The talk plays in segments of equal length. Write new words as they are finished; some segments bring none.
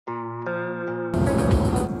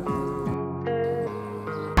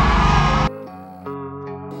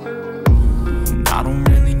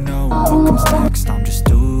comes next. I'm just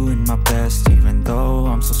doing my best, even though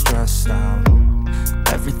I'm so stressed out.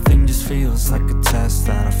 Everything just feels like a test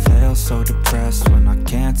that I fail, so depressed when I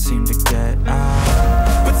can't seem to get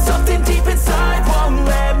out. But something deep inside won't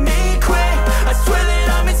let me quit. I swear that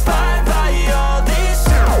I'm inspired by all this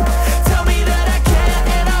shit. Tell me that I can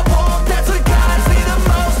and I won't, that's what guides me the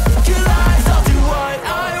most. Your lies, I'll do what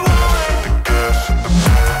I want.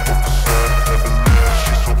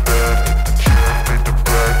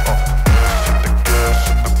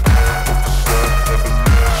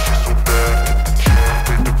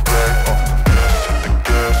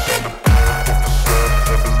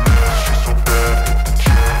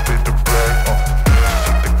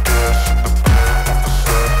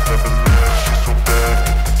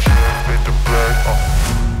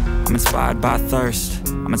 I'm inspired by thirst,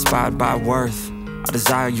 I'm inspired by worth. I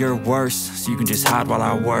desire your worst, so you can just hide while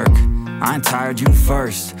I work. I ain't tired, you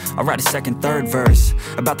first. I'll write a second, third verse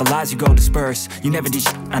about the lies you go disperse. You never did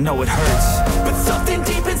shit, I know it hurts. But something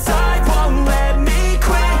deep inside won't let me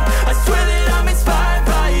quit. I swear that I'm inspired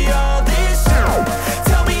by all this shit.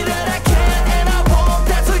 Tell me that I can and I won't,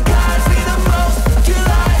 that's what guides me the most. Your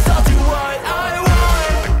lies, I'll do what I want.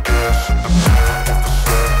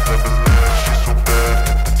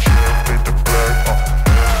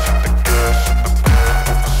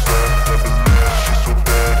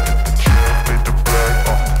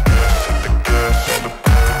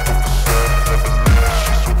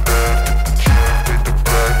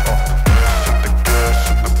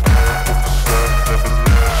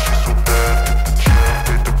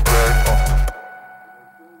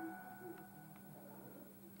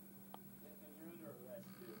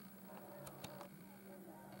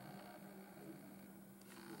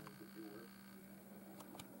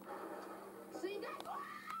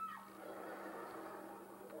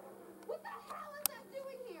 What the hell is that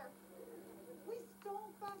doing here? We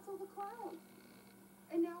stole Fatso the clown.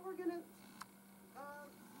 And now we're gonna,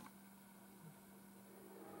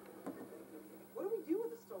 what do we do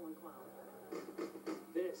with a stolen clown?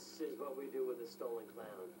 This is what we do with a stolen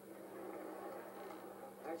clown.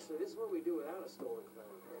 Actually, this is what we do without a stolen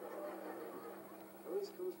clown. Always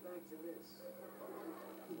comes back to this.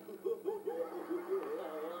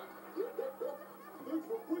 Thanks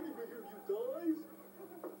for bringing me here, you guys.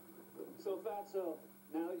 So, Fatso,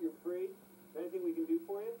 now that you're free, is there anything we can do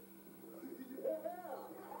for you?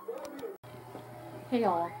 Hey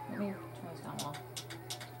y'all, let me turn this down a little.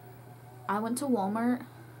 I went to Walmart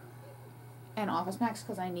and Office Max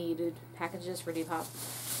because I needed packages for Depop.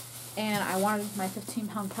 And I wanted my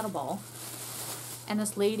 15-pound kettlebell. And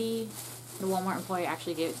this lady, the Walmart employee,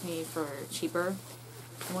 actually gave it to me for cheaper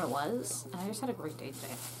than what it was. And I just had a great day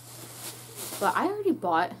today. But I already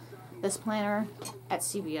bought this planner at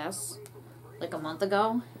CVS like a month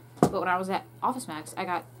ago. But when I was at Office Max, I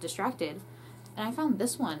got distracted. And I found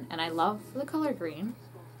this one. And I love the color green.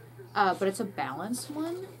 But it's a balanced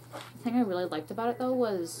one. The thing I really liked about it, though,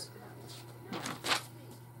 was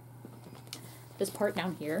this part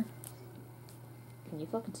down here. Can you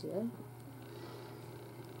fucking see it?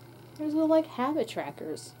 There's little, like, habit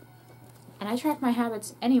trackers. And I track my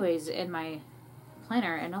habits anyways in my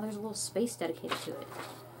planner, and now there's a little space dedicated to it.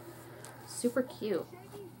 Super cute.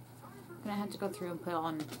 I'm gonna have to go through and put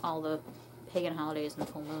on all the pagan holidays and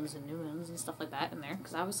full moons and new moons and stuff like that in there,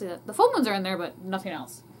 because obviously the full moons are in there, but nothing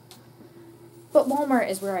else. But Walmart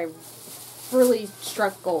is where I really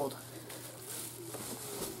struck gold.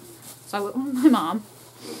 So I went with my mom.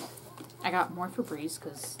 I got more Febreze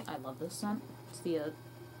because I love this scent. It's the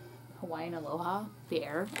Hawaiian Aloha, the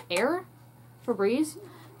air Febreze.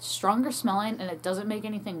 Stronger smelling, and it doesn't make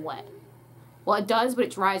anything wet. Well, it does, but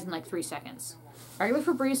it dries in like 3 seconds. Regular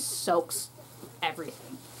Febreze soaks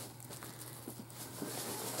everything.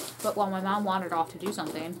 But while my mom wandered off to do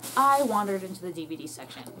something, I wandered into the DVD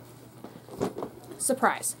section.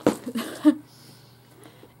 Surprise.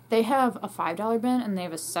 They have a $5 bin, and they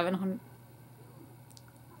have a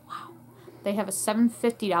They have a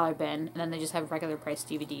 $750 bin, and then they just have regular price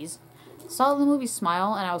DVDs. Saw the movie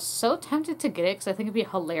Smile, and I was so tempted to get it because I think it'd be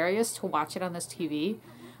hilarious to watch it on this TV.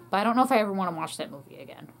 But I don't know if I ever want to watch that movie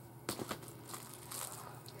again.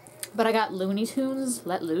 But I got Looney Tunes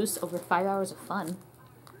Let Loose, over 5 hours of fun.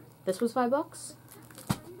 This was $5.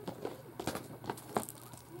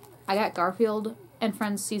 I got Garfield and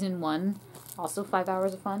Friends Season 1, also 5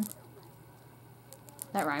 hours of fun.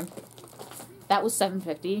 That rhymed. That was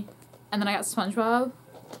 $7.50. And then I got SpongeBob,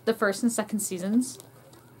 the first and second seasons.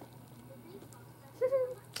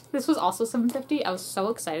 This was also $7.50. I was so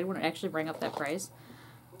excited when it actually rang up that price.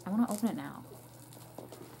 I want to open it now.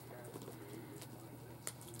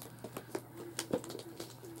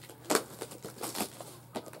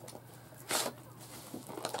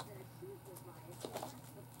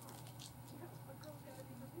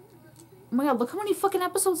 Oh my god, look how many fucking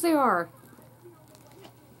episodes there are.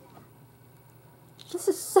 This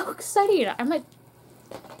is so exciting. I might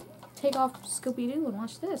take off Scooby-Doo and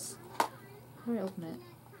watch this. How do I open it?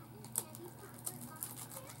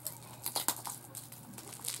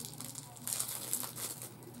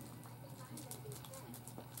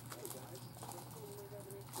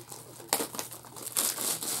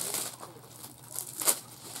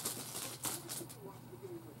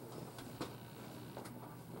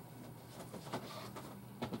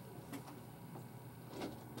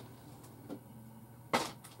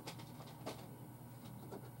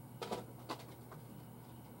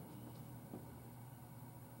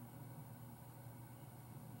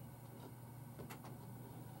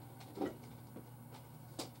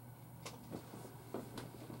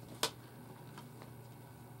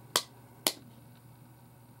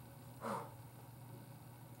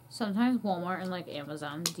 Sometimes Walmart and, like,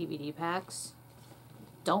 Amazon DVD packs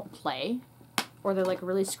don't play. Or they're, like,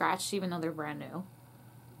 really scratched even though they're brand new.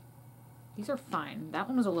 These are fine. That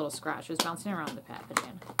one was a little scratched. It was bouncing around the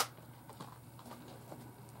packaging.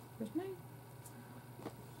 Where's my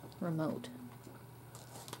remote?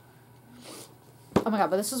 Oh my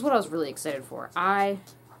god, but this is what I was really excited for. I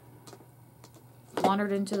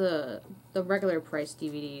wandered into the regular price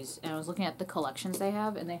DVDs and I was looking at the collections they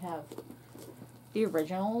have, and they have the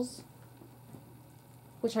originals,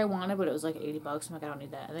 which I wanted, but it was like $80. I'm like, I don't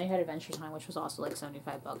need that. And they had Adventure Time, which was also like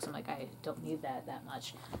 $75. I'm like, I don't need that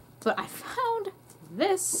much. But I found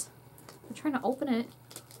this. I'm trying to open it.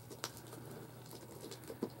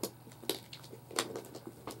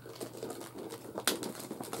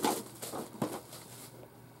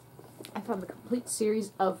 I found the complete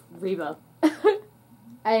series of Reba.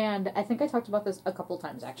 And I think I talked about this a couple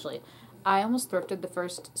times, actually. I almost thrifted the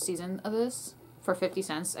first season of this for 50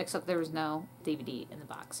 cents, except there was no DVD in the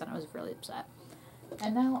box, and I was really upset.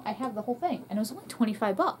 And now I have the whole thing, and it was only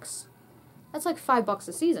 $25. That's like $5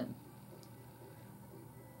 a season.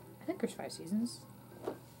 I think there's 5 seasons.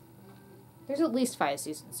 There's at least 5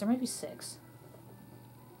 seasons. There might be 6.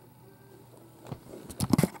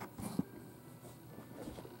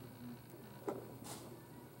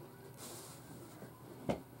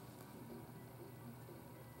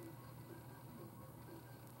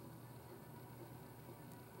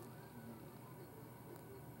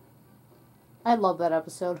 I love that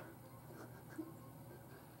episode.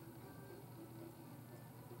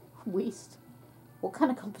 Waste. What kind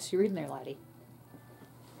of compass you reading there, laddie?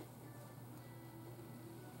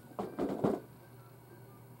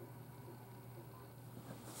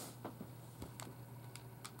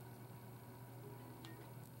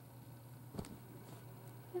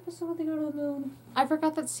 Episode they go to the moon. I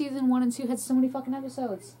forgot that season 1 and 2 had so many fucking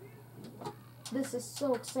episodes. This is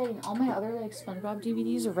so exciting. All my other like SpongeBob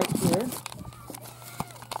DVDs are right here.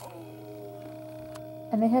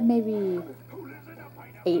 And they had maybe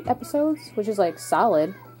 8 episodes, which is like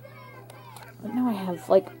solid. But now I have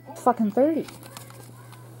like fucking 30.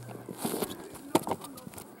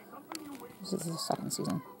 This is the second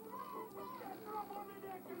season.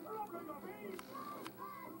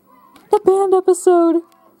 The band episode!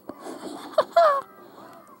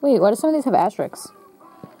 Wait, why do some of these have asterisks?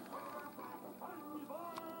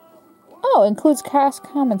 Oh, includes cast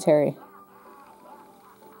commentary.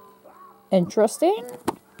 Interesting.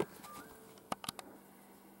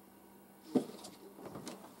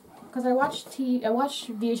 Because I watch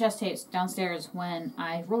VHS tapes downstairs when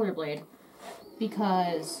I rollerblade,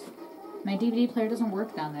 because my DVD player doesn't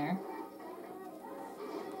work down there.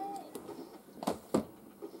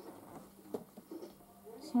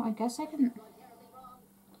 So I guess I can.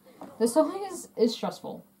 This song is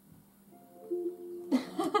stressful.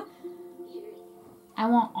 I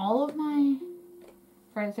want all of my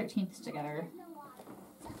Friday the 13th together.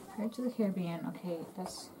 Pirates of the Caribbean. Okay,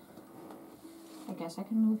 that's. I guess I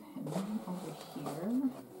can move him over here.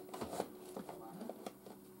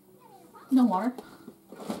 No water.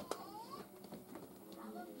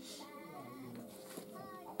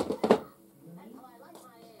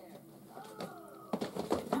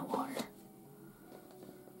 No water.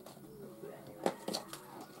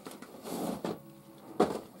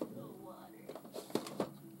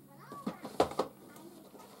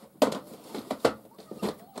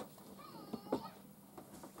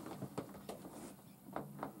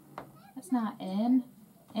 That's not in.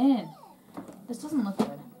 This doesn't look good.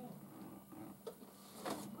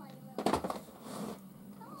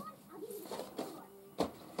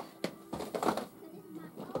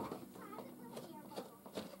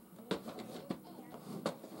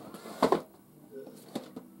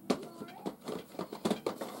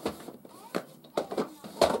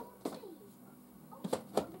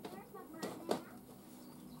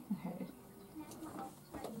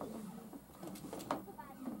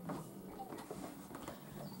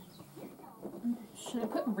 Should I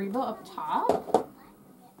put Reba up top?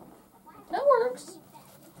 That works.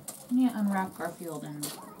 I need to unwrap Garfield and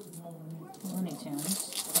Looney Tunes.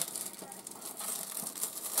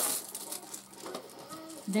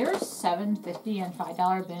 There's $7.50 and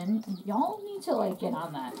 $5 bin. Y'all need to like get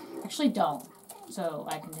on that. Actually, don't. So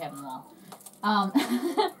I can have them all.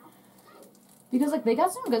 Because like they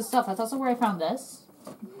got some good stuff. That's also where I found this.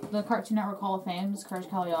 The Cartoon Network Hall of Fame. Courage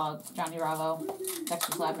Kelly, Johnny Bravo,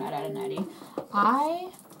 Dexter's Lab, Night Ed, and Eddie. I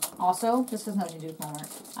also, this has nothing to do with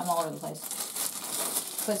Walmart. I'm all over the place.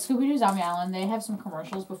 But Scooby-Doo Zombie Island, they have some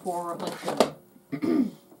commercials before like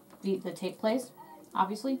the tape plays,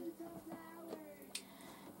 obviously.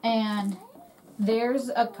 And there's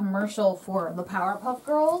a commercial for the Powerpuff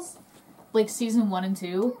Girls, like season 1 and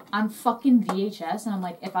 2, on fucking VHS, and I'm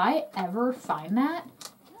like, if I ever find that,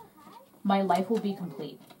 my life will be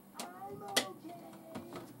complete.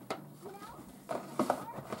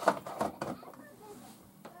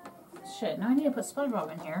 Shit, now I need to put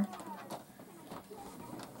SpongeBob in here.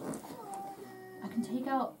 I can take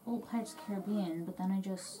out Old Pirates of the Caribbean, but then I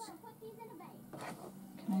just...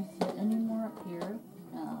 Can I fit any more up here?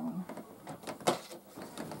 No.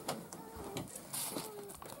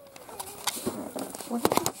 What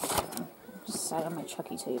did I just sat on my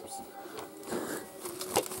Chucky tapes.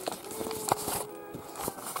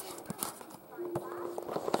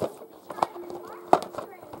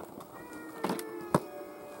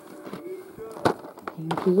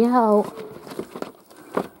 Pinky out.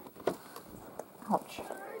 Ouch.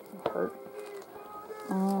 It hurt.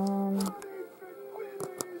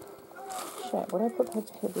 Shit, where did I put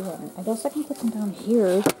Pirates of the Caribbean? I guess I can put them down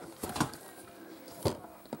here.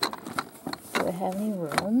 Do I have any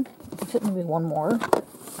room? I can fit maybe one more.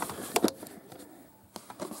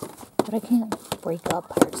 But I can't break up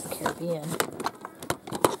Pirates of the Caribbean.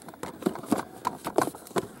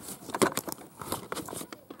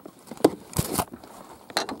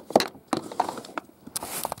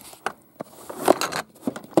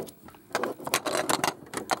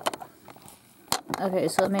 Okay,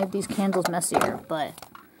 so it made these candles messier, but...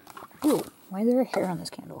 Ooh, why is there a hair on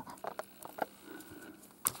this candle?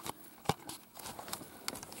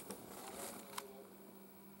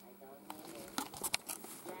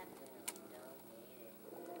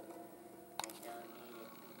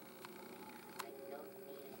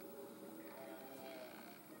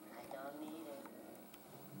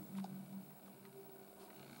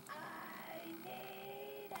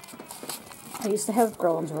 I used to have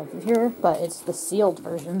Growlins over here, but it's the sealed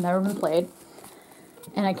version, never been played.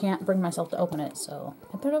 And I can't bring myself to open it, so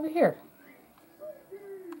I put it over here.